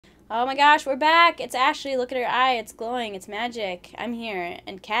Oh my gosh, we're back. It's Ashley. Look at her eye. It's glowing. It's magic. I'm here.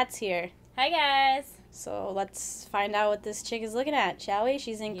 And Kat's here. Hi, guys. So let's find out what this chick is looking at, shall we?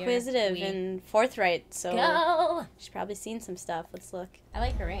 She's inquisitive and forthright, so Go. she's probably seen some stuff. Let's look. I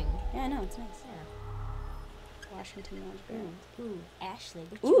like her ring. Yeah, I know. It's nice. Yeah. Washington Lodge. Ooh, Ashley.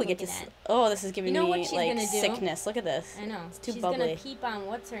 What Ooh, you we get to. Oh, this is giving me like sickness. Look at this. I know. It's too she's bubbly. Gonna peep on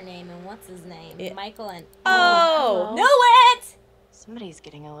what's her name and what's his name, Yeah. Michael and. Oh, know it. Somebody's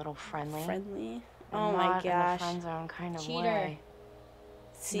getting a little friendly. Friendly. Oh I'm my not in the gosh. friend zone kind of Cheater. way.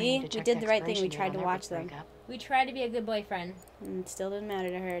 See, we did the right thing. We tried to watch them. We tried to be a good boyfriend. And it still didn't matter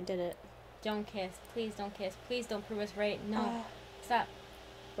to her, did it? Don't kiss. Please don't kiss. Please don't prove us right. No. Stop.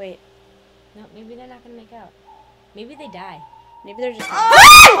 Wait. No, maybe they're not gonna make out. Maybe they die. Maybe they're just.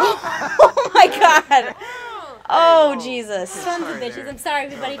 Oh my god! Oh Jesus! Sons of bitches. I'm sorry,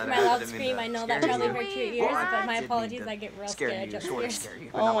 everybody, for my loud scream. I know that probably hurt your ears, but my apologies. I get real scared.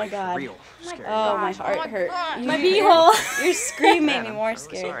 Oh my god! Oh, my heart hurt. My beehole. Your scream made me more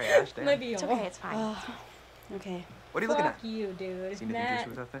scared. Sorry, Ashton. My beehole. It's okay, it's fine. Okay. What are you looking at? Fuck you, dude. Seen anything Matt. juicy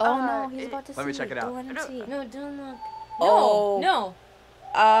with that thing? Oh no, he's about to see. Let me check it out. Don't let him see. No, don't look. Oh. No.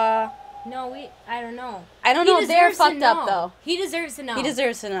 No, I don't know. I don't know if they're fucked up though. He deserves to know. He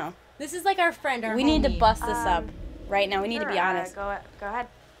deserves to know. This is like our friend, our We homie. need to bust this up right now. We need to be Sure, honest. Go ahead.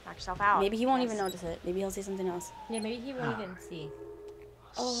 Knock yourself out. Maybe he won't even notice it. Maybe he'll see something else. Yeah, maybe he won't even see.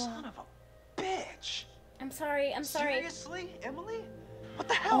 Son of a bitch. I'm sorry. Seriously, Emily? What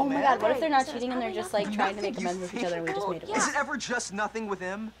the hell, Oh my man? god, what if they're not cheating and they're just like trying to make amends with each other and we just made it Is worse? it ever just nothing with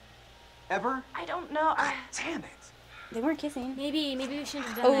him? Ever? I don't know. Damn it. They weren't kissing. Maybe we shouldn't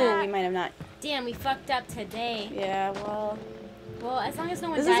have done Oh, that. we might have not. Damn, we fucked up today. Yeah, well. Well, as long as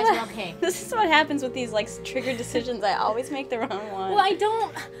no one This dies, is we're what, okay. this is what happens with these like triggered decisions. I always make the wrong one. Well,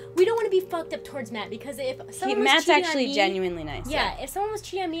 we don't want to be fucked up towards Matt, because if someone was Matt's cheating actually on me, genuinely nice. Yeah, if someone was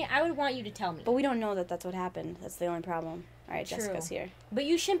cheating on me, I would want you to tell me. But we don't know that that's what happened. That's the only problem. All right, True. Jessica's here. But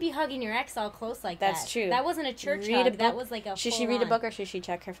you shouldn't be hugging your ex all close like that. That's true. That wasn't a church Read hug. a book. That was like a Should she read a book or should she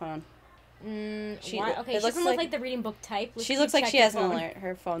check her phone? Okay, It she looks doesn't look like the reading book type. She looks like she has an alert.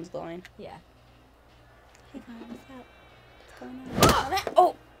 Her phone's glowing. Yeah. Hey, what's up?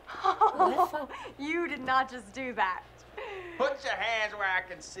 Oh! Oh, you did not just do that. Put your hands where I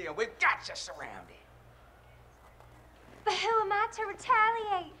can see them. We've got you surrounded. But who am I to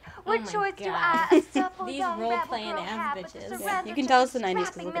retaliate? What my choice do God. I, a supple These young role-playing rebel girl, ass have but bitches. to Yeah, surrender you can to tell the it's the 90s 'cause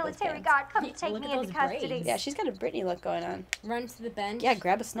strapping look at those military pants. guard come Yeah, take look me at into those braids. custody. Yeah, she's got a Britney look going on. Run to the bench. Yeah,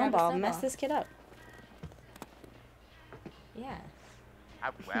 grab a snowball. Mess this kid up. Yeah.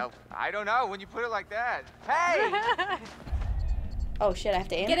 Well, I don't know when you put it like that. Hey! Oh shit, I have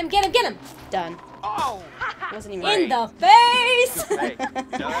to aim? Get him! Done. Oh! Wasn't even In right. the face! Hey,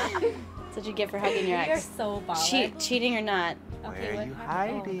 done? That's what you get for hugging your You're ex. so baller. Cheating or not. Okay, Where what you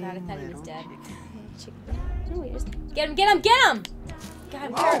happened? Oh god, I hiding, thought he was dead. No, we just. Get him! God,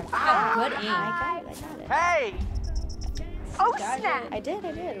 we Oh, have good aim. I got it. Hey! Oh, Got snap! I did.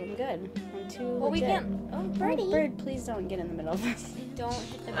 I'm good. I'm too. Well, we legit. can't. Oh, birdie. Bird, please don't get in the middle of this. Don't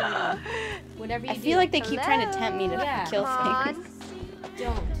hit the birdie. Whatever you I do. feel like they keep trying to tempt me to Yeah. kill Come things. on.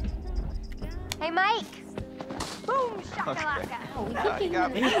 Don't. Hey, Mike! Boom, shakalaka! Oh, we you keep getting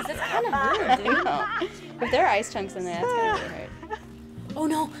got in the me. face. That's kind of rude, dude. No. If there are ice chunks in there, that's gonna really hurt. Oh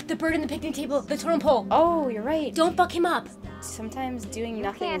no, the bird in the picnic table, the totem pole. Oh, you're right. Don't fuck him up. Sometimes doing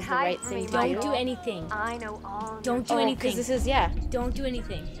nothing can't is the hide right from thing me, to Don't do. do anything. I know all. Don't do Oh, anything. because this is, yeah. Don't do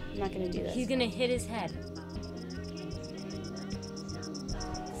anything. I'm not gonna do this. He's gonna hit his head.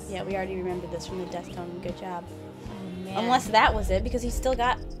 Yeah, we already remembered this from the death tone. Good job. Oh man. Unless that was it, because he's still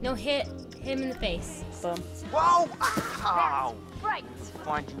got. No, hit him in the face. Boom. Whoa! Ow! Right.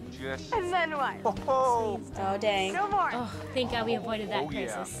 Find you just. And then what? Oh, Oh, dang. No more. Oh, thank God we avoided that oh yeah.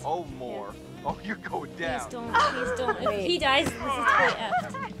 crisis. Oh, more. Oh, you're going down. Please don't. If Wait. he dies, this is totally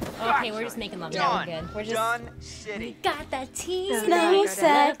effed. Okay, we're just making love. Now we're Done. good. We're just. Done City. Got that tease. No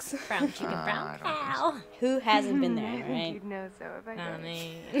sex. Brown chicken, brown cow. Who hasn't been there, right? You'd know so if I I did.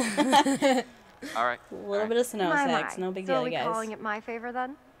 mean. All right. A little bit of snow My, sex. my. No big So are deal, we guys. calling it my favor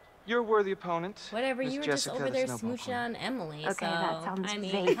then? You're a worthy opponent. Whatever, Miss you were Jessica, just over the there snowball smooching queen. on Emily. Okay, so, that sounds I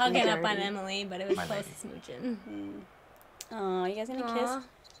mean, vaguely hugging up on dirty. Emily, but it was My close lady. to smooching. Oh, you guys gonna Aw,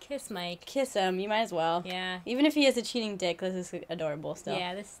 kiss Mike. kiss him? You might as well. Yeah. Even if he has a cheating dick, this is adorable still.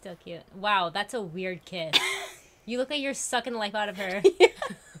 Yeah, this is still cute. Wow, that's a weird kiss. You look like you're sucking the life out of her.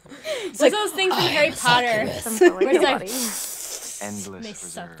 It's What's those things from Harry Potter? Some Where it's like, Endless they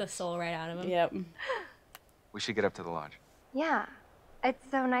suck the reserves. soul right out of him. Yep. We should get up to the lodge. Yeah. It's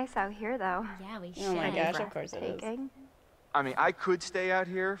so nice out here, though. Yeah, we should. Oh my gosh, of course it is. Breathtaking. I mean, I could stay out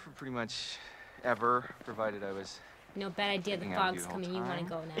here for pretty much ever, provided I was You know, bad idea. The Hanging out fog's with you the coming.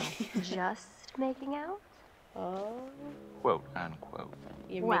 whole You want to time? go now. Just making out? Oh. Quote unquote.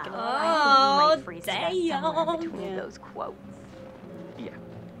 You're Well, making a I Oh, think you might freeze to death somewhere damn. between Yeah. those quotes. Yeah.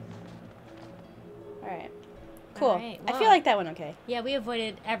 Alright. Cool. Alright, I feel well. like that went okay. Yeah, we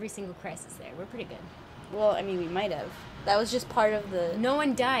avoided every single crisis there. We're pretty good. Well, I mean, we might have. That was just part of the... No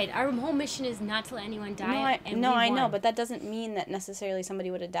one died. Our whole mission is not to let anyone die. No, I know, won. but that doesn't mean that necessarily somebody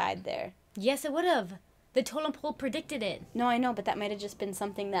would have died there. Yes, it would have. The totem pole predicted it. No, I know, but that might have just been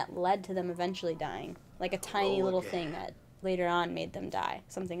something that led to them eventually dying. Like a tiny little thing that later on made them die.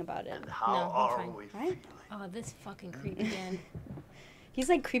 Something about it. And how No, we're are fine. we Right? feeling? Oh, this fucking creep again. He's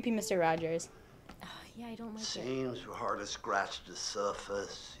like creepy Mr. Rogers. Oh, yeah, I don't like it. Seems we hardly scratched the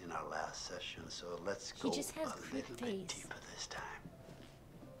surface in our last session, so let's He go just has a creep little bit face. deeper this time.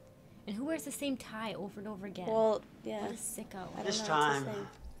 And who wears the same tie over and over again? Well, yeah. What a sicko. I don't This know, time, it's his thing.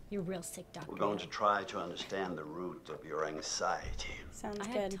 You're real sick, Doctor. we're going to try to understand the root of your anxiety. Sounds I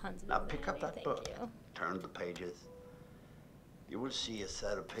good. have tons of Now them pick up anyway, that thank book. you. Turn the pages. You will see a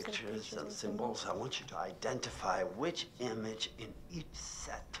set of pictures pictures and and symbols. I want you to identify which image in each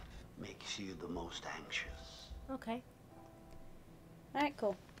set makes you the most anxious. Okay. Alright,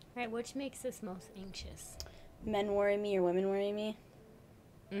 cool. Alright, which makes us most anxious? Men worry me or women worry me?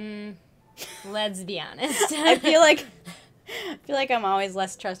 Let's be honest. I feel like I'm always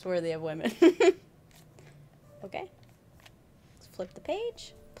less trustworthy of women. Okay. Let's flip the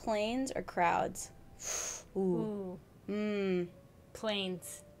page. Planes or crowds? Ooh. Ooh,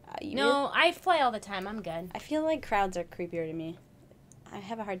 planes. You No, I fly all the time. I'm good. I feel like crowds are creepier to me. I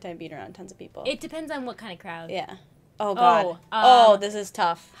have a hard time being around tons of people. It depends on what kind of crowd. Yeah. Oh, God. Oh, This is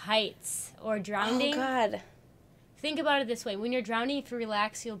tough. Heights or drowning. Oh, God. Think about it this way: when you're drowning, if you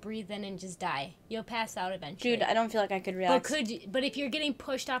relax, you'll breathe in and just die. You'll pass out eventually. Dude, I don't feel like I could But relax. but if you're getting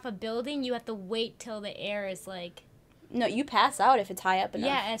pushed off a building, you have to wait till the air is like. No, you pass out if it's high up enough.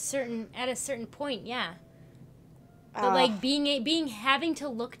 Yeah, at a certain point, yeah. But Ah. like having to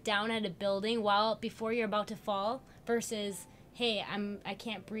look down at a building before you're about to fall versus hey, I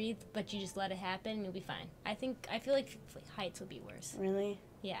can't breathe, but you just let it happen and you'll be fine. I feel like heights would be worse. Really?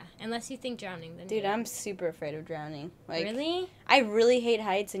 Yeah, unless you think drowning, then Dude, yeah. I'm super afraid of drowning. Like, Really? I really hate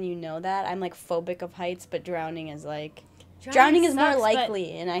heights, and you know that. I'm, like, phobic of heights, but drowning is, like... Drowning is more sucks,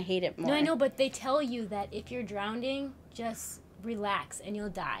 likely, and I hate it more. No, I know, but they tell you that if you're drowning, just relax and you'll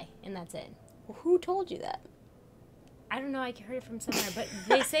die, and that's it. Who told you that? I don't know. I heard it from somewhere, but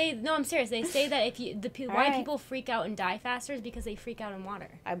they say no. I'm serious. They say that if you why Alright. people freak out and die faster is because they freak out in water.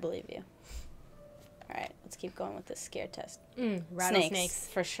 I believe you. Alright, let's keep going with this scare test. Rattlesnakes. Snakes,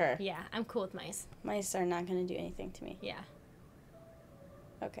 for sure. Yeah, I'm cool with mice. Mice are not going to do anything to me. Yeah.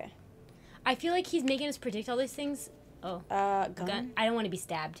 Okay. I feel like he's making us predict all these things. Oh, gun? I don't want to be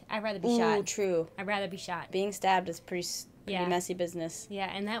stabbed. I'd rather be Ooh, shot. true. I'd rather be shot. Being stabbed is pretty Yeah. messy business.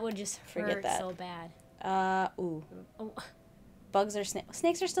 Yeah, and that would just Forget hurt that. so bad. Ooh. Oh, Bugs or snakes?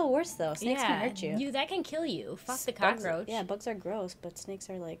 Snakes are still worse, though. Snakes yeah, can hurt you. That can kill you. Fuck the Bugs- cockroach. Yeah, bugs are gross, but snakes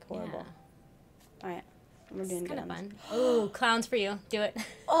are, like, horrible. Alright, we're doing It's kind of guns. fun. Oh, clowns for you. Do it.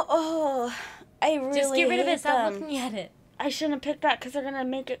 Oh, I really Just get rid of hate it. Stop them. looking at it. I shouldn't have picked that because they're gonna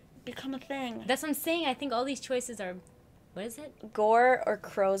make it become a thing. That's what I'm saying. I think all these choices are. What is it? Gore or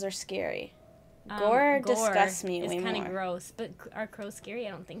crows are scary. Gore disgusts me way It's kind more. of gross, but are crows scary?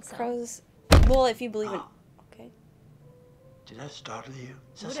 I don't think so. Crows. Well, if you believe in. Okay. Did I startle you?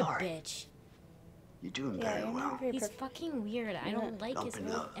 So What sorry. a bitch. You're doing Yeah, very you're well. not very He's perfect. fucking weird. I don't like Don't his be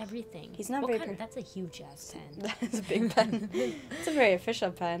whole nuts. everything. He's not What very kind per- That's a huge ass pen. That is a big pen. It's a very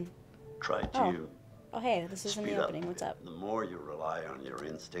official pen. Try Oh. to Oh, hey, this is in speed the up. opening. What's up? The more you rely on your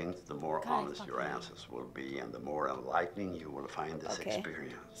instincts, the more God, honest fuck your me. answers will be, and the more enlightening you will find this Okay.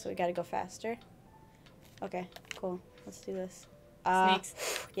 experience. So we gotta go faster. Okay, cool. Let's do this.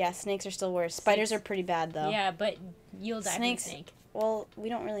 Snakes. Yeah, snakes are still worse. Spiders Snakes. are pretty bad though. Yeah, but you'll die Snakes. from a snake. Well, we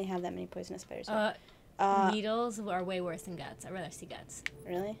don't really have that many poisonous spiders. Here. Needles are way worse than guts. I'd rather see guts.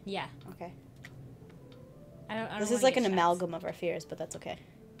 Really? Yeah. Okay. I don't This wanna is like get an shots. amalgam of our fears, but that's okay.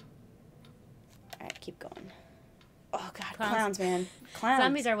 Alright, keep going. Oh god, clowns, man. Clowns.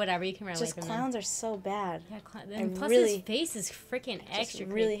 Zombies are whatever. You can run Just away from clowns are so bad. them. Yeah, and plus really- his face is freaking Just extra.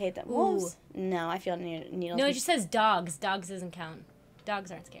 really creepy. hate them. Ooh. Wolves? No, I feel needles. No, it just says dogs. Dogs doesn't count.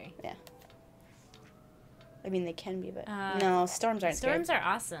 Dogs aren't scary. I mean, they can be, but Uh, no, storms aren't Storms scary. are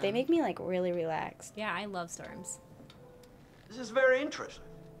awesome. They make me like really relaxed. Yeah, I love storms. This is very interesting.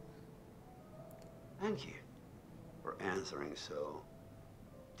 Thank you for answering so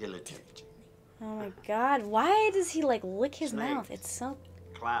diligently. Oh my god, why does he like lick his Snakes. mouth? It's so.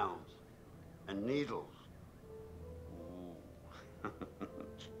 Clowns and needles. Ooh.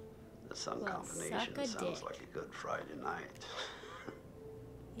 The Some Well, combination suck a sounds dick. like a good Friday night.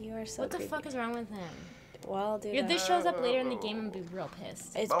 You are so What the creepy. fuck is wrong with him? Well, dude, If this shows up later in the game, I'm gonna be real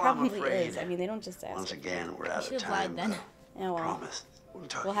pissed. it Well, I'm probably afraid is. I mean, they don't just ask. Once again, we're out of should've lied time. then. Yeah, well, Promise. We'll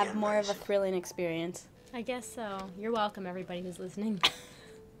talk we'll have again more very of a soon. thrilling experience. I guess so. You're welcome, everybody who's listening.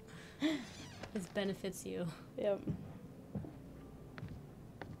 This benefits you. Yep.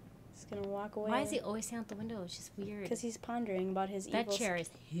 He's gonna walk away. Why is he always standing out the window? It's just weird. Because he's pondering about his That evil. chair is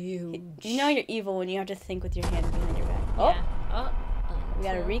huge. You know you're evil when you have to think with your hand behind your back. Oh, Yeah. Oh. we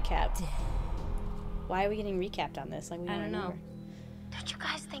got a until recap. death. Why are we getting recapped on this? Like we I don't know. remember. Don't you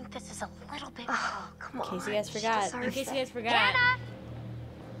guys think this is a little bit... Oh, come In on. case you guys forgot. In case you guys forgot. Hannah!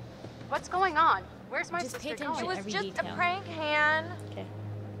 What's going on? Where's my Just pay sister attention. going? It was Every just detail. a prank, Han. Okay.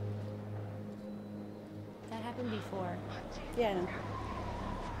 That happened before. Yeah, I know.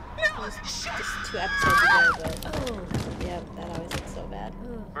 It was just 2 episodes ago, but Oh. yeah, that always looks so bad.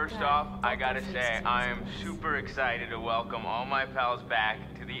 Oh, First God. off, I Don't gotta go say, fix I it. am super excited to welcome all my pals back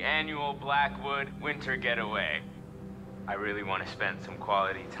to the annual Blackwood Winter Getaway. I really want to spend some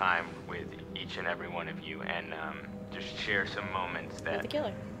quality time with each and every one of you and just share some moments You're that the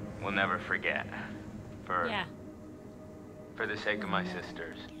killer. we'll never forget. Yeah. For the sake of my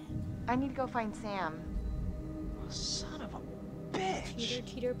sisters. I need to go find Sam. Son of a bitch.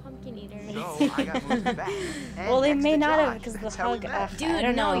 Teeter, pumpkin eater. So I got moved back. And Well, they next may to not have Josh. because the That's how we hug. met. Dude, I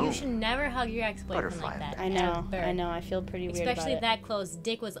don't no, know. you should never hug your ex-boyfriend Butterfly like that. I know. ever. I know. I feel pretty weird Especially about that close.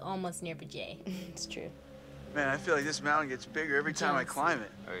 Dick was almost near Vijay. it. It's true. Man, I feel like this mountain gets bigger every time I Jealousy. climb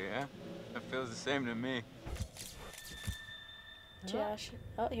it. Oh yeah? That feels the same to me. Josh.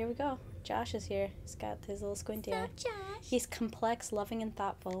 Oh, here we go. Josh is here. He's got his little squinty eye. Josh. He's complex, loving, and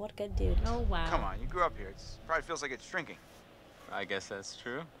thoughtful. What a good dude. Oh, wow. Come on, you grew up here. It probably feels like it's shrinking. I guess that's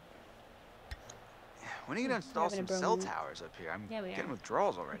true. When are you gonna install having a some bro cell moment. towers up here? I'm Yeah, we getting are.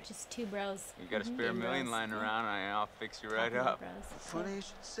 withdrawals already. Just 2 bros. You got a spare Being million bros. lying Yeah. around, and I'll fix you right Talking about up. bros. Funny you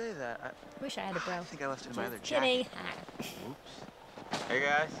should say that. Wish I had a bro. I think I left it in my other Just kidding. jacket. Oops. Hey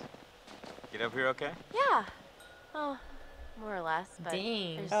guys, get up here okay? Yeah. Oh, more or less, but...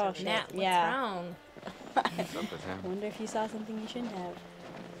 Dang. there's Oh, some shit. Matt, what's Yeah. wrong? What's up with I him? wonder if you saw something you shouldn't have.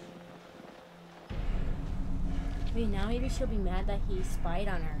 Wait, now maybe she'll be mad that he spied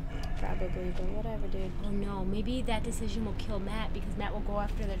on her. Probably, but whatever, dude. Oh no, maybe that decision will kill Matt because Matt will go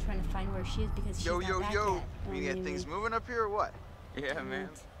after her trying to find where she is because she's Yo, not yo, back yo. yet. We get maybe. things moving up here or what? Yeah, man.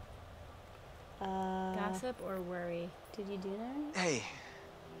 Gossip or worry? Did you do that? Hey,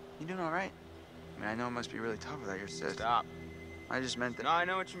 you doing all right? I mean, I know it must be really tough without your sis. Stop. I just meant that. No, I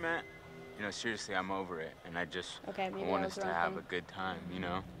know what you meant. You know, seriously, I'm over it, and I just Okay, maybe want that us was to the wrong have thing. a good time, you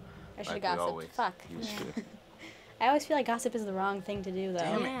know? I should have Like we gossiped. always Fuck. used to. I always feel like gossip is the wrong thing to do, though.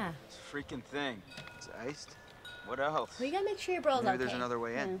 Damn it. Yeah. It's a freaking thing. It's iced. What else? Well, you gotta make sure your bro's Maybe okay. there's another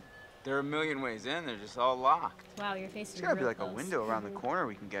way in. There are a million ways in. They're just all locked. Wow, your face is There's gotta be real like a close. window around the corner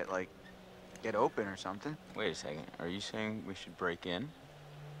we can get open or something. Wait a second. Are you saying we should break in?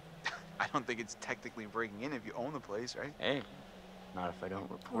 I don't think it's technically breaking in if you own the place, right? Hey, not if I don't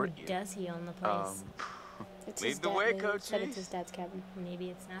Or report you. does he own the place? It's Lead his the dad- way, they Coach said it's Cease. his dad's cabin. Maybe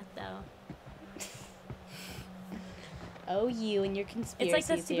it's not though. Oh, you and your conspiracy It's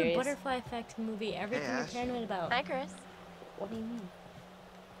like that stupid theories. butterfly effect movie. Everything Hey, you're Ash. paranoid about. Hi, Chris. What do you mean?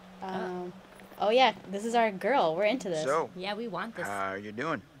 Oh yeah, this is our girl. We're into this. So, Yeah, we want this. how are you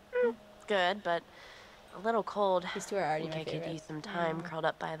doing? It's good, but a little cold. These two are I already think my I could favorite. use some time curled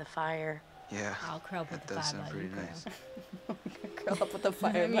up by the fire. Yeah, I'll curl up with that the does fire sound by pretty you, girl. nice. Curl up with the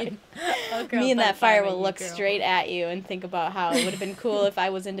fire. I mean, I'll curl Me up and by that the fire by will you, look girl. straight at you and think about how it would have been cool if I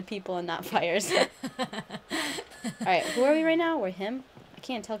was into people and not fires. All right, who are we right now? We're him. I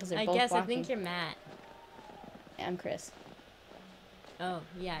can't tell because they're I both guess walking. I think you're Matt. I'm Chris. Oh,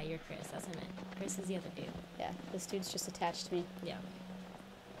 yeah, you're Chris. That's what I meant. Chris is the other dude. Yeah, this dude's just attached to me. Yeah.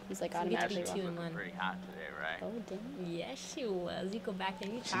 He's like So we get to be automatically two wrong. in one. Pretty hot today, right? Oh damn. Yes, she was. You go back there,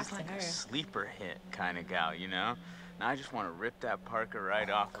 you talk She's to like her. a sleeper hit kind of gal, you know? Now I just want to rip that parka right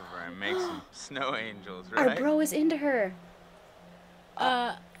off of her and make some snow angels, Our right? bro is into her.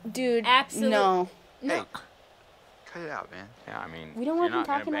 Dude. absolute- No. No. Hey, cut it out, man. Yeah, I mean, We don't if want you're him not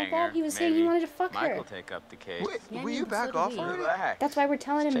gonna talking like bang that. her, He was saying he maybe wanted to fuck Mike her. will take up the case. Wait, Yeah, will yeah, you so back do off we. already? Relax. That's why we're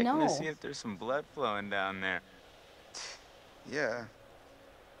telling him Checking no. to see if there's some blood flowing down there. Yeah.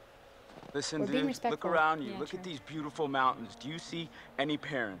 Listen, We're being dude, look respectful. around you. Yeah, Look true. at these beautiful mountains. Do you see any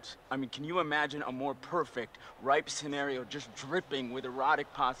parents? I mean, can you imagine a more perfect, ripe scenario just dripping with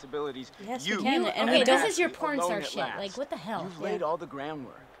erotic possibilities? Yes, we you, can, and okay, we this don't. is your porn alone star at shit. last. Like, what the hell? You've Yeah. laid all the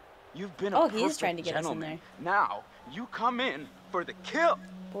groundwork. You've been a Oh, perfect he is trying to get us in gentleman. there. Now, you come in for the kill.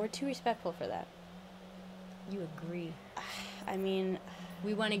 But we're too respectful for that. You agree. I mean,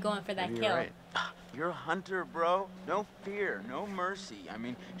 We want to go in for that Maybe kill. you're right. You're a hunter, bro. No fear, no mercy. I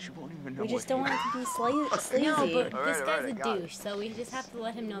mean, she won't even know We just what don't want it to be sleazy. No, but All this right, guy's I a got it. douche, so we just have to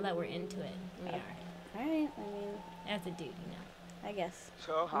let him know that we're into it. We are. Alright, I mean, As a dude, you know. I guess.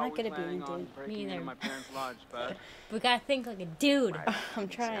 So how I'm are not we good at being planning a on dude. breaking Me into either. my parents' lodge, bud? We gotta think like a dude. I'm Or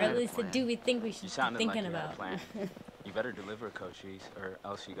trying. at least the plan. dude we think we You should be sounded thinking like you had a about. plan. You better deliver, Cochise, or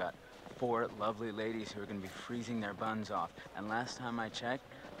else you got 4 lovely ladies who are gonna be freezing their buns off. And last time I checked,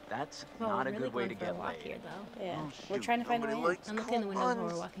 that's Well, not we're a really good way going to for a get walk laid. here, though. Yeah, Oh, we're shoot, trying to find a nobody way. likes I'm looking in the window while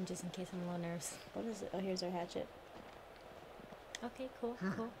buns. we're walking just in case I'm a little nervous. What is it? Oh, here's our hatchet. Okay, cool,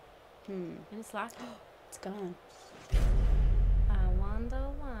 cool. Hmm, And it's locked. it's gone. I wonder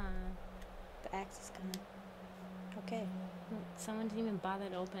why. The axe is gone. Okay. Someone didn't even bother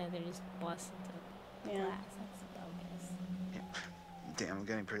to open it. They just busted the Yeah. glass. That's bogus. Damn, I'm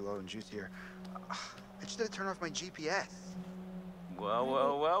getting pretty low in juice here. I just had to turn off my GPS. Well,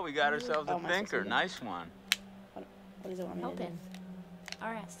 well, well, we got ourselves Oh, a am I supposed to thinker. do that? Nice one. What does it want me to Open.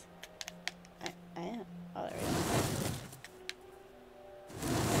 RS. do? I am. Oh, there we go.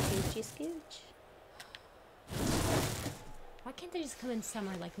 Scoochy scooch. Why can't they just come in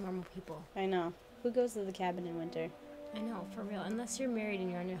summer like normal people? I know. Who goes to the cabin in winter? I know, for real. Unless you're married and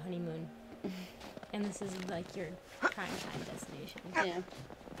you're on your honeymoon. And this is like your prime time destination. Yeah.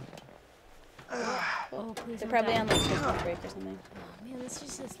 Oh, please They're don't probably die. on like Christmas break or something. Oh, man, this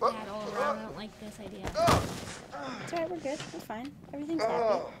is just bad all around. I don't like this idea. It's alright, we're good. We're fine. Everything's happy.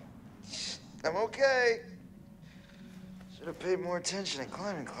 Oh, I'm okay. Should have paid more attention in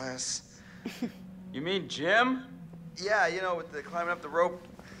climbing class. You mean Jim? Yeah, you know, with the climbing up the rope.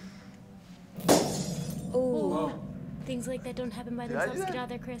 Ooh. Things like that don't happen by Did I do themselves. Get that? out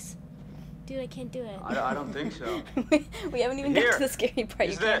there, Chris. Dude, I can't do it. I don't think so. We haven't even got Here. to the scary part.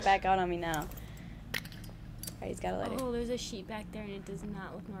 You Use can't this. back out on me now. Alright, he's got a lighter. Oh, there's a sheet back there and it does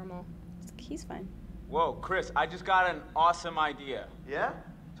not look normal. He's fine. Whoa, Chris, I just got an awesome idea. Yeah?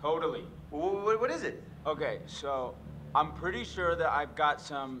 Totally. What is it? Okay, so I'm pretty sure that I've got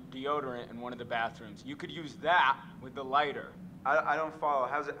some deodorant in one of the bathrooms. You could use that with the lighter. I don't follow.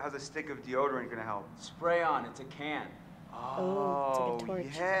 How's a stick of deodorant gonna help? Spray on, it's a can. Oh, it's like a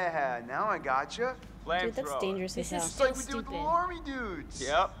torch. Yeah, now I gotcha. Dude, that's Flamethrower. dangerous This as is hell. It's like we Still did with the stupid. army dudes.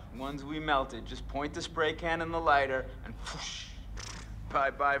 Yep, ones we melted. Just point the spray can in the lighter and whoosh.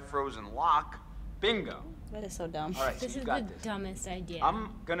 Bye-bye frozen lock. Bingo. That is so dumb. All right, so This you is got the this. dumbest idea. I'm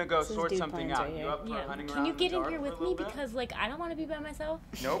gonna go This is sort dude something plans out. right You here. up for Yeah. hunting Can around you in get the in dark here for a with me? little bit? Because, like, I don't want to be by myself.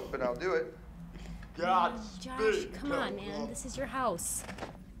 Nope, but I'll do it. Man, Josh, come on, man. This is your house.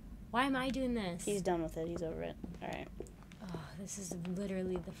 Why am I doing this? He's done with it. He's over it. Alright. Oh, this is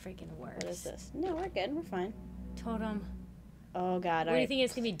literally the freaking worst. What is this? No, we're good. We're fine. Totem. Oh, God. What do you Alright. think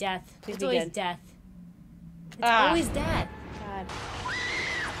it's gonna be? Death. Please It's be always good. death. It's Ah. always death. God.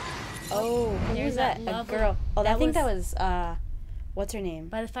 Oh, who There's was that? that A lovely- girl. Oh, I that think that was, what's her name?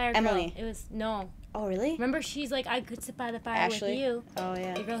 By the fire Emily. girl. It was no. Oh, really? Remember, she's like, I could sit by the fire Ashley? with you. Oh,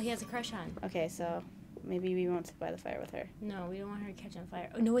 yeah. The girl he has a crush on. Okay, so maybe we won't sit by the fire with her. No, we don't want her to catch on fire.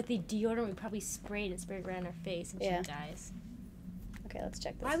 Oh no, with the deodorant, we probably sprayed right on her face, and Yeah. she dies. Okay, let's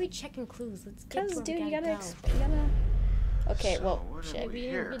check this. Why are we checking clues? Let's get to Because, where dude, we you gotta gotta, go. you gotta... Okay, So, well, what did shit. We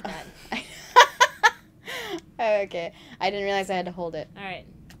Here. didn't read that. Okay, I didn't realize I had to hold it. All right.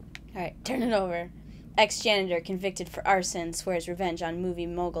 Alright, turn it over. Ex-janitor convicted for arson swears revenge on movie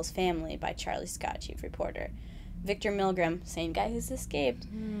mogul's family by Charlie Scott, chief reporter. Victor Milgram, same guy who's escaped,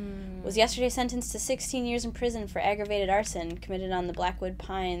 was yesterday sentenced to 16 years in prison for aggravated arson committed on the Blackwood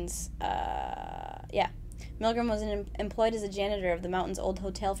Pines. Milgram was employed as a janitor of the Mountains Old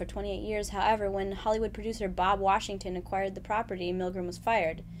Hotel for 28 years. However, when Hollywood producer Bob Washington acquired the property, Milgram was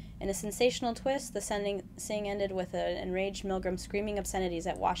fired. In a sensational twist, the sentencing ended with an enraged Milgram screaming obscenities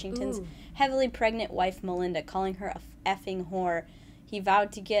at Washington's Ooh. heavily pregnant wife Melinda, calling her a effing whore. He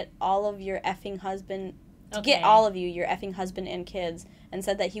vowed to get all of your effing husband, get all of you, your effing husband and kids, and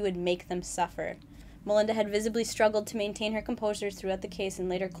said that he would make them suffer. Melinda had visibly struggled to maintain her composure throughout the case and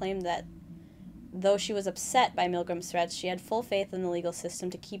later claimed that though she was upset by Milgram's threats, she had full faith in the legal system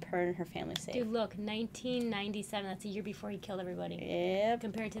to keep her and her family safe. Dude, look, 1997. That's a year before he killed everybody. Yep.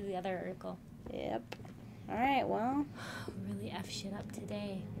 Compared to the other article. Yep. Alright, well. Really F shit up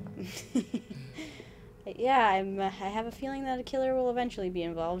today. Yeah, I have a feeling that a killer will eventually be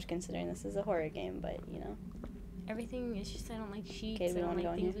involved, considering this is a horror game, but, you know. Everything is just, I don't like sheets. Okay, do we I don't wanna like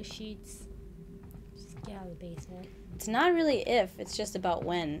go in things here? with sheets. Just get out of the basement. It's not really if, it's just about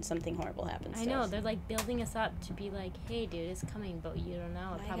when something horrible happens I to know, us. they're like building us up to be like, hey dude, it's coming, but you don't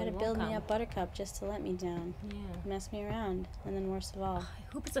know. It I probably gotta won't build come. me up Buttercup just to let me down. Yeah. Mess me around. And then worst of all.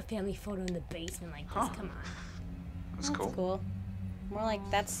 I hope it's a family photo in the basement like this. Come on. That's That's cool. cool. More like,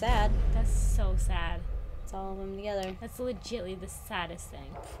 that's sad. That's so sad. It's all of them together. That's legitly the saddest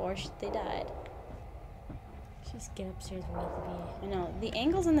thing. Before they died. Just get upstairs where we need I know. The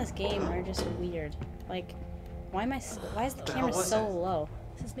angles in this game are just weird. Like, why is the camera so low?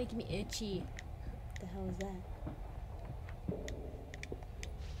 This is making me itchy. What the hell is that?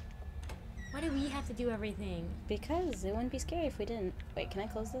 Why do we have to do everything? Because it wouldn't be scary if we didn't. Wait, can I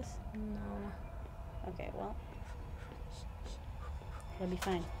close this? No. Okay, well. It'll be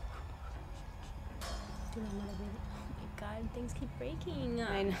fine. Do another baby. Oh my god, things keep breaking.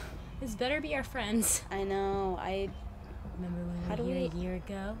 I know. This better be our friends. I know. Remember when we were here a year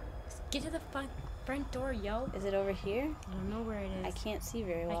ago? Just get to the front door, yo. Is it over here? I don't know where it is. I can't see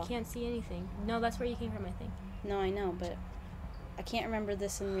very well. I can't see anything. No, that's where you came from, I think. No, I know, but I can't remember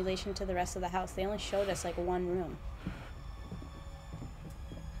this in relation to the rest of the house. They only showed us like one room.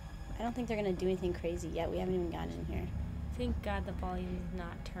 I don't think they're gonna do anything crazy yet. We haven't even gotten in here. Thank God the volume is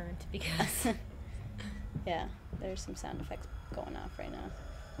not turned because yeah, there's some sound effects going off right now.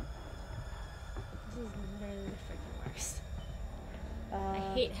 This is literally the freaking worst. I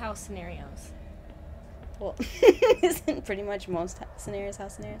hate house scenarios. Well, isn't pretty much most scenarios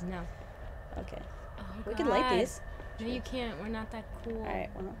house scenarios? No. Okay. Oh, we could light these. No, you can't. We're not that cool. Alright,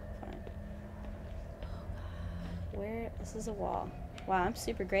 well, fine. Where? This is a wall. Wow, I'm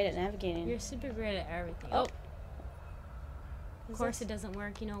super great at navigating. You're super great at everything. Oh. Of course it doesn't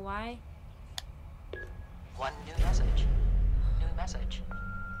work. You know why? One new message. New message.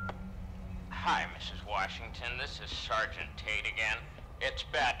 Hi, Mrs. Washington. This is Sergeant Tate again. It's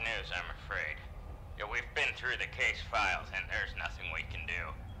bad news, I'm afraid. Yeah, we've been through the case files, and there's nothing we can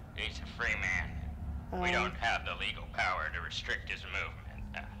do. He's a free man. We don't have the legal power to restrict his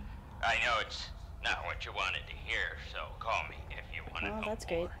movement. I know it's not what you wanted to hear, so call me if you want to know. Oh, that's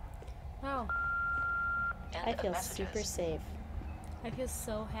great. Wow. I feel super safe. I feel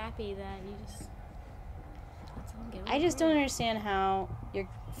so happy that you just... I just don't understand how your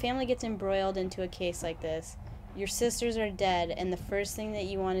family gets embroiled into a case like this. Your sisters are dead, and the first thing that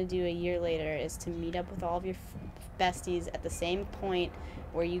you want to do a year later is to meet up with all of your besties at the same point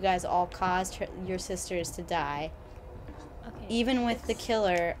where you guys all caused your sisters to die. Okay. Even with the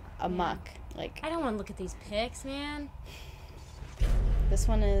killer amok. Like, I don't want to look at these pics, man. This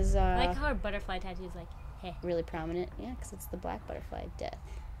one is I like how her butterfly tattoo is like, hey. Really prominent. Yeah, because it's the black butterfly, death.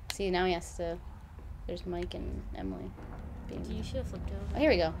 See, now he has to... There's Mike and Emily. You should have flipped it over. Oh, here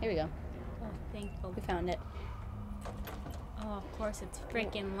we go. Here we go. Oh, thankful. We found it. Oh, of course it's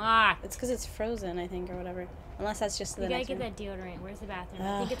freaking locked. It's because it's frozen, I think, or whatever. Unless that's just the next You gotta room. get that deodorant. Where's the bathroom?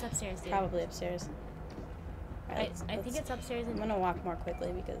 I think it's upstairs, dude. Probably upstairs. Right, I think it's upstairs. I'm gonna walk more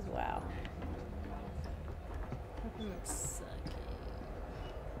quickly because, wow. Looks sucky.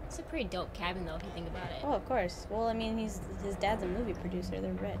 It's a pretty dope cabin, though, if you think about it. Oh, of course. Well, I mean, his dad's a movie producer.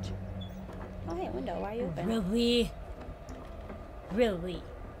 They're rich. Oh, hey, window. Why are you open? Really? Really?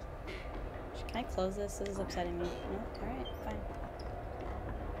 Can I close this? This is upsetting me. No? Alright, fine.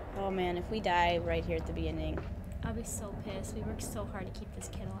 Oh, man, if we die right here at the beginning. I'll be so pissed. We worked so hard to keep this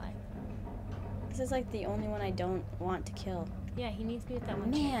kid alive. This is like the only one I don't want to kill. Yeah, he needs to be with that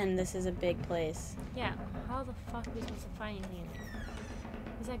one. Man, this is a big place. Yeah, how the fuck are we supposed to find anything in there?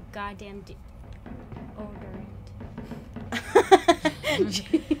 Who's that goddamn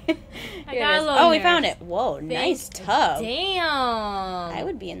I got a little Oh, we nerve. found it. Whoa, nice tub. Damn. I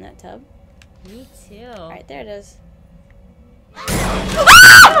would be in that tub. Me too. Alright, there it is.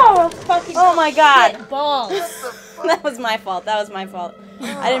 Oh, fucking oh my god. Balls. That was my fault. That was my fault.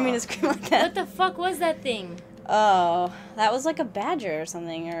 I didn't mean to scream like that. What the fuck was that thing? Oh, that was like a badger or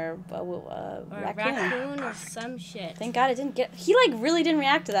something, or a raccoon or some shit. Thank God it didn't get... He, like, really didn't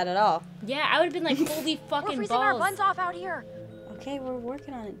react to that at all. Yeah, I would have been like, holy fucking We're freezing balls. our buns off out here. Okay, we're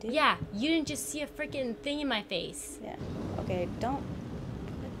working on it, dude. Yeah, you didn't just see a freaking thing in my face. Yeah. Okay, don't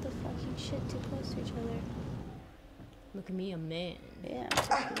put the fucking shit too close to each other. Look at me, a man. Yeah.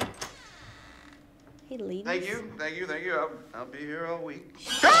 Hey, ladies. Thank you. I'll be here all week.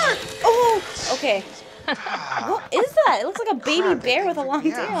 Oh, okay. What is that? It looks like a baby bear with a long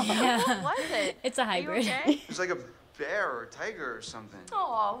tail. Yeah. What was it? It's a hybrid. It's like a bear or a tiger or something.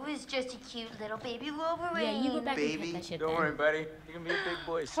 Oh, it was just a cute little baby Wolverine. Yeah, you go back Baby. and pet that shit Don't then. worry, buddy. You can be a big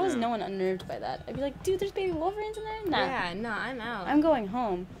boy soon. How is no one unnerved by that? I'd be like, dude, there's baby Wolverines in there? Nah. Yeah, no, I'm out. I'm going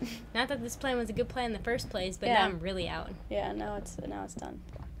home. Not that this plan was a good plan in the first place, but Yeah. now I'm really out. Yeah, now it's done.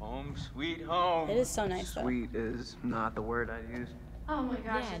 Home, sweet home. It is so nice, though. Sweet is not the word I'd use. Oh my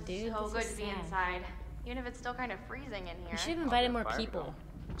gosh, Yeah, it's dude, so this good is to be sad. inside. Even if it's still kind of freezing in here. You should have invited more people.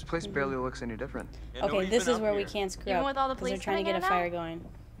 This place barely looks any different. Yeah, Okay, nobody's this been is up where we here. can't screw Even up with all the because they're police trying to get coming a in fire now?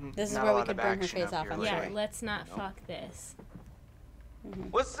 going. This is Not where a we lot could of burn her action face up off, here I'm lately. Yeah, sure. let's not fuck this.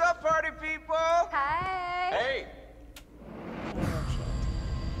 What's up, party people? Hey. Hey.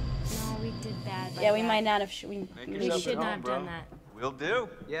 No, we did bad. Yeah, we might not have. We should not have done that. Will do.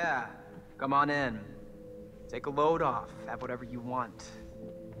 Yeah, come on in. Take a load off. Have whatever you want.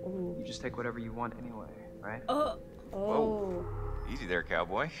 Ooh. You just take whatever you want anyway, right? Oh. Whoa. Easy there,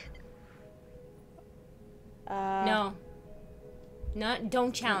 cowboy. No.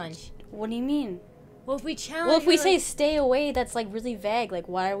 Don't challenge. What do you mean? Well, if we challenge. Well, if we say stay away, that's like really vague. Like,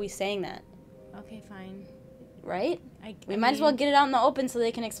 why are we saying that? Okay, fine. Right? We might as well get it out in the open so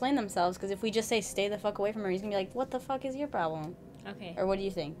they can explain themselves. Because if we just say stay the fuck away from her, he's gonna be like, "What the fuck is your problem?" Okay. Or what do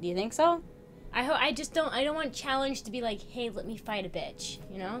you think? Do you think so? I don't want challenge to be like, hey, let me fight a bitch.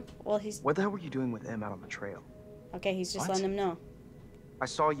 You know? Well, he's. What the hell were you doing with M out on the trail? Okay, he's just letting them know. I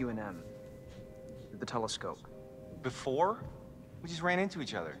saw you and M. With the telescope. Before? We just ran into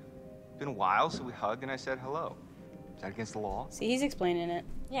each other. It's been a while, so we hugged and I said hello. Is that against the law? See, he's explaining it.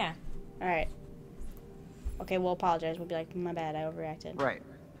 Yeah. All right. Okay, we'll apologize. We'll be like, my bad, I overreacted. Right.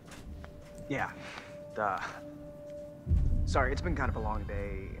 Yeah. Duh. Sorry, it's been kind of a long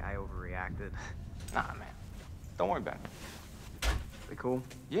day. I overreacted. Nah, man. Don't worry about it. They cool?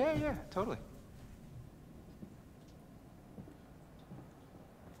 Yeah, totally.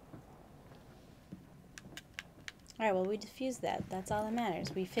 All right, well, we diffused that. That's all that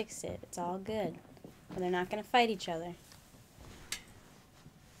matters. We fixed it. It's all good. But they're not going to fight each other.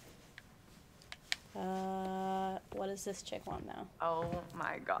 What does this chick want now? Oh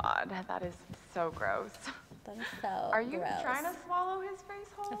my god, that is so gross. That is so Are you gross. trying to swallow his face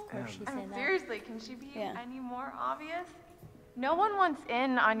whole? Of course she I mean, said that. seriously, can she be Yeah. any more obvious? No one wants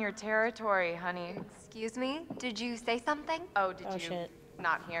in on your territory, honey. Excuse me? Did you say something? Oh, did Oh, you shit.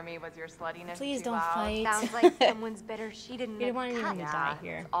 not hear me? Was your sluttiness Please too don't loud? fight. Sounds like someone's bitter she didn't We make didn't want the anyone to cut. die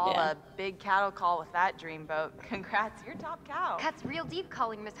here. It's all Yeah. a big cattle call with that dreamboat. Congrats, you're top cow. That's real deep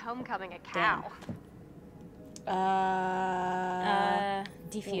calling Miss Homecoming a cow.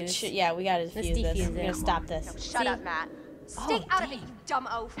 Defuse. Yeah, we gotta defuse this. defuse We're gonna it. stop this. No, shut up, Matt. Stay out of it, you dumb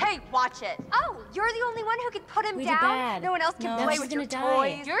oaf. Hey, watch it. Oh, you're the only one who can put him We did down? bad. No one else can No, play she's with your gonna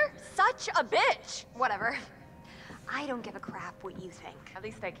die. toys? You're such a bitch. Whatever. I don't give a crap what you think. At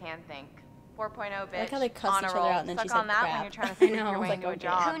least I can think. 4.0 bitch. like how they cuss on a each other roll. out and then Suck she said on that crap. when you're trying to sleep know. your way Like, into a okay.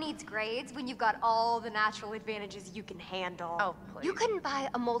 job. Who needs grades when you've got all the natural advantages you can handle? Oh, please. You couldn't buy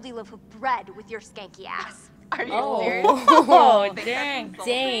a moldy loaf of bread with your skanky ass. Are you Oh, serious? oh, I think that's dang.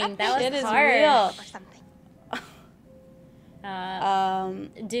 insulting. Dang, that was Shit is hard. real. Or something.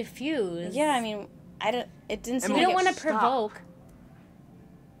 Diffuse. Yeah, I mean, it didn't seem We like don't it- want to stop. provoke.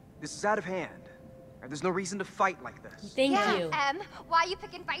 This is out of hand. Right? There's no reason to fight like this. Thank Yeah, you. why you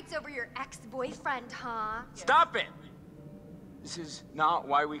picking fights over your ex-boyfriend, huh? Stop it! This is not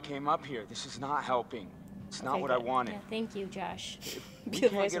why we came up here. This is not helping. It's not Okay, what I good. wanted. Yeah, thank you, Josh. We the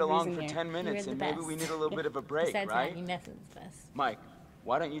can't voice get of along reason for here. 10 minutes, You're and the maybe we best. need a little bit of a break, Besides right? Matt, Nathan's best. Mike,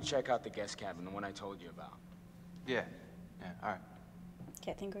 why don't you check out the guest cabin, the one I told you about? Yeah, all right.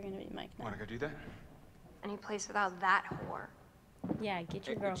 Okay, I think we're gonna be Mike now. Wanna go do that? Any place without that whore. Yeah, get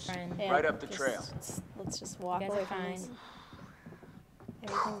your It's girlfriend. Yeah, right up the just- trail. Let's just walk You guys away are from fine. this.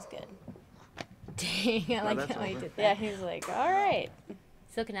 Everything's good. Dang, I like that's how he over. did Yeah, that. he's like, all right.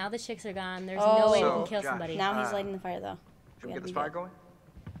 So now the chicks are gone. There's Oh. no way we So, can kill Josh, somebody. Now he's lighting the fire, though. Should we gotta get this be fire good. going?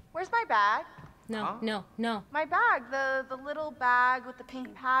 Where's my bag? No, Huh? no. My bag, the little bag with the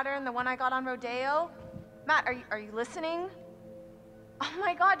pink pattern, the one I got on Rodeo. Matt, are you listening? Oh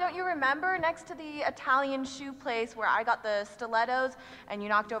my God, don't you remember next to the Italian shoe place where I got the stilettos and you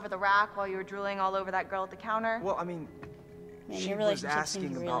knocked over the rack while you were drooling all over that girl at the counter? Well, I mean, Man, she your was relationship asking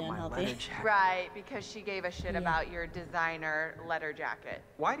seems about really my unhealthy. leather jacket. Right, because she gave a shit Yeah. about your designer leather jacket.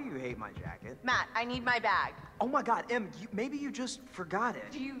 Why do you hate my jacket? Matt, I need my bag. Oh my God, Em, maybe you just forgot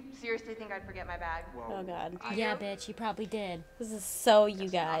it. Do you seriously think I'd forget my bag? Oh, God. Yeah, bitch, you probably did. This is so you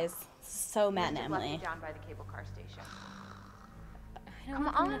guys. So Matt and Just left me Emily. down by the cable car station. I don't Come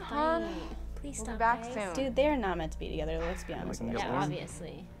want them on, to hon. fight. Please We'll stop, be back guys. soon. Dude, they're not meant to be together, let's be honest. can with get you. Yeah, warm?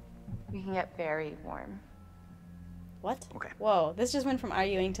 obviously. We can get very warm. What? Okay. Whoa, this just went from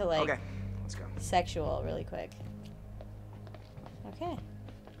arguing to, like, Okay, let's go. sexual really quick. Okay.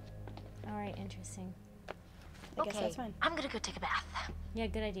 All right, interesting. I guess that's fine. I'm gonna go take a bath. Yeah,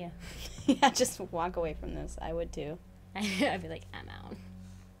 good idea. Yeah, just walk away from this. I would too. I'd be like, I'm out.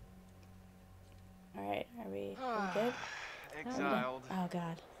 All right, are we good? Exiled. Oh,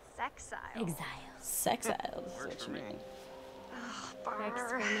 God. Sexile. Exile. Sexiled is Works what for you me. mean.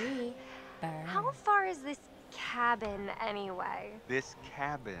 Works for me. Burn. How far is this cabin anyway? This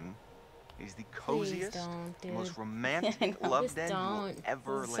cabin is the coziest, don't, dude. most romantic love Just den you will don't.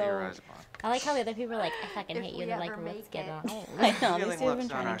 ever So- lay your eyes upon. I like how the other people are like, I fucking If hate you. we They're like, ever let's make get it. on. I know, these Feeling two have been luck's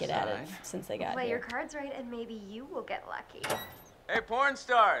trying on to get our at it side. since they got Play your here. cards right and maybe you will get lucky. Hey, porn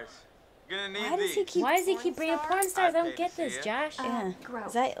stars. Gonna need Why does these. he keep... Why does he keep bringing porn stars? I I don't paid get to see this, it. Josh. Yeah. gross.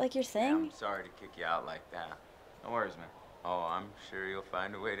 Is that like your thing? I'm sorry to kick you out like that. No worries, man. Oh, I'm sure you'll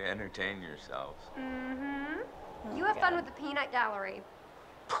find a way to entertain yourselves. Mm-hmm. You have fun with the peanut gallery.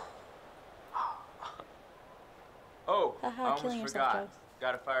 Oh, Haha, I almost killing yourself forgot. jokes.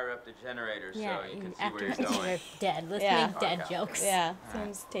 Gotta fire up the generator Yeah, so you can see after where you're people going. are dead. Let's Yeah. make dead Okay. jokes. Yeah,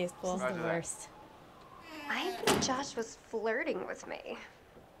 seems tasteful. This is the Roger that. worst. I think Josh was flirting with me.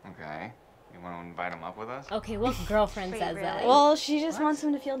 Okay. You want to invite him up with us? Okay, what girlfriend Wait, says that? really? Well, she just wants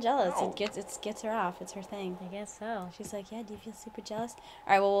him to feel jealous. No. It gets her off. It's her thing. I guess so. She's like, yeah, do you feel super jealous?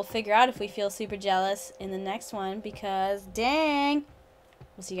 All right, well, we'll figure out if we feel super jealous in the next one because, dang.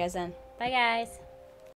 We'll see you guys then. Bye, guys.